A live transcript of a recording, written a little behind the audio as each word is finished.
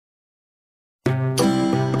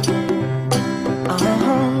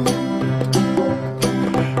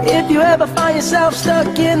you ever find yourself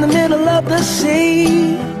stuck in the middle of the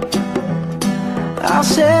sea, I'll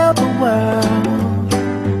sail the world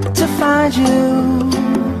to find you.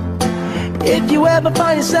 If you ever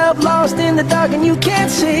find yourself lost in the dark and you can't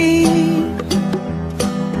see,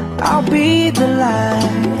 I'll be the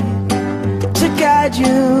light to guide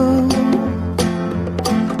you.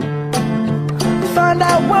 Find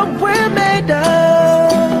out what we're made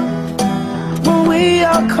of when we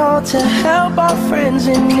are called to help our friends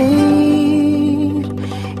in need.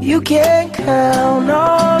 You can count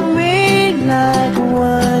on me like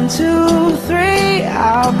 1, 2, 3,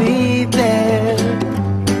 I'll be there.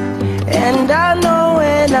 And I know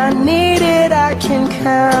when I need it, I can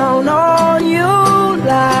count on you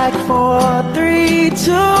like 4, 3,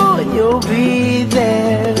 2, and you'll be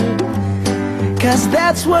there. 'Cause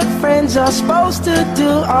that's what friends are supposed to do,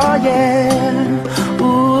 oh yeah. Ooh,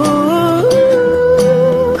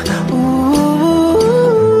 ooh,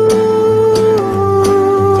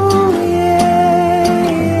 yeah,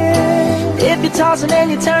 yeah. If you're tossing and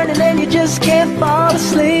you're turning and you just can't fall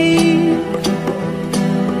asleep,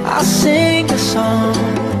 I'll sing a song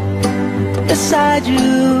beside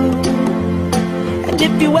you. And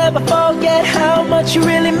if you ever forget how much you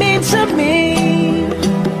really mean to me,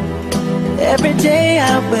 every day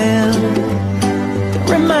I will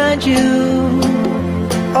remind you.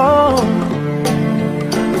 Oh,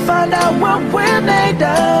 find out what we're made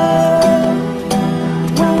of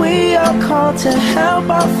when we are called to help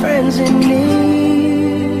our friends in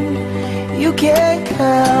need. You can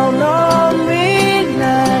count on me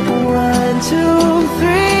like 1, 2,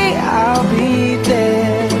 3, I'll be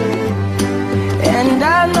there. And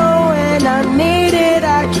I know when I need it,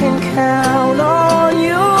 I can count on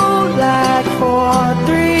you like 4,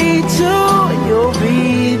 3, 2, and you'll be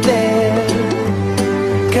there.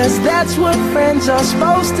 'Cause that's what friends are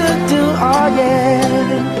supposed to do, oh yeah.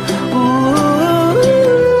 Ooh,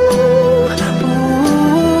 ooh,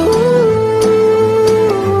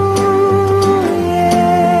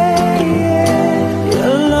 yeah, yeah.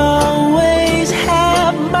 You'll always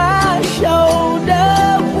have my shoulder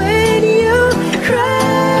when you cry.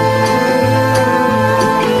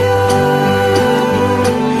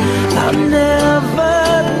 I'll never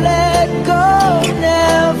let go,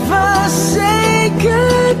 never say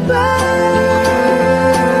goodbye.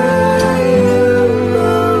 You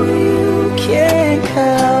know you can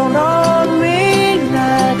count on me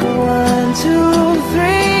like 1, 2,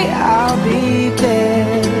 3, I'll be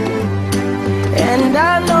there. And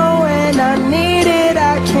I know when I need it,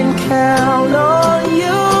 I can count on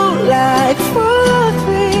you like 4,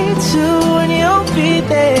 3, 2, and you'll be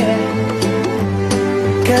there.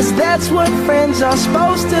 'Cause that's what friends are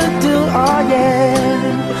supposed to do, oh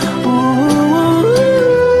yeah. Ooh,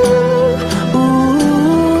 ooh,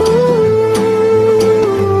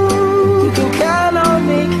 you can count on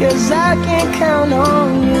me 'cause I can count on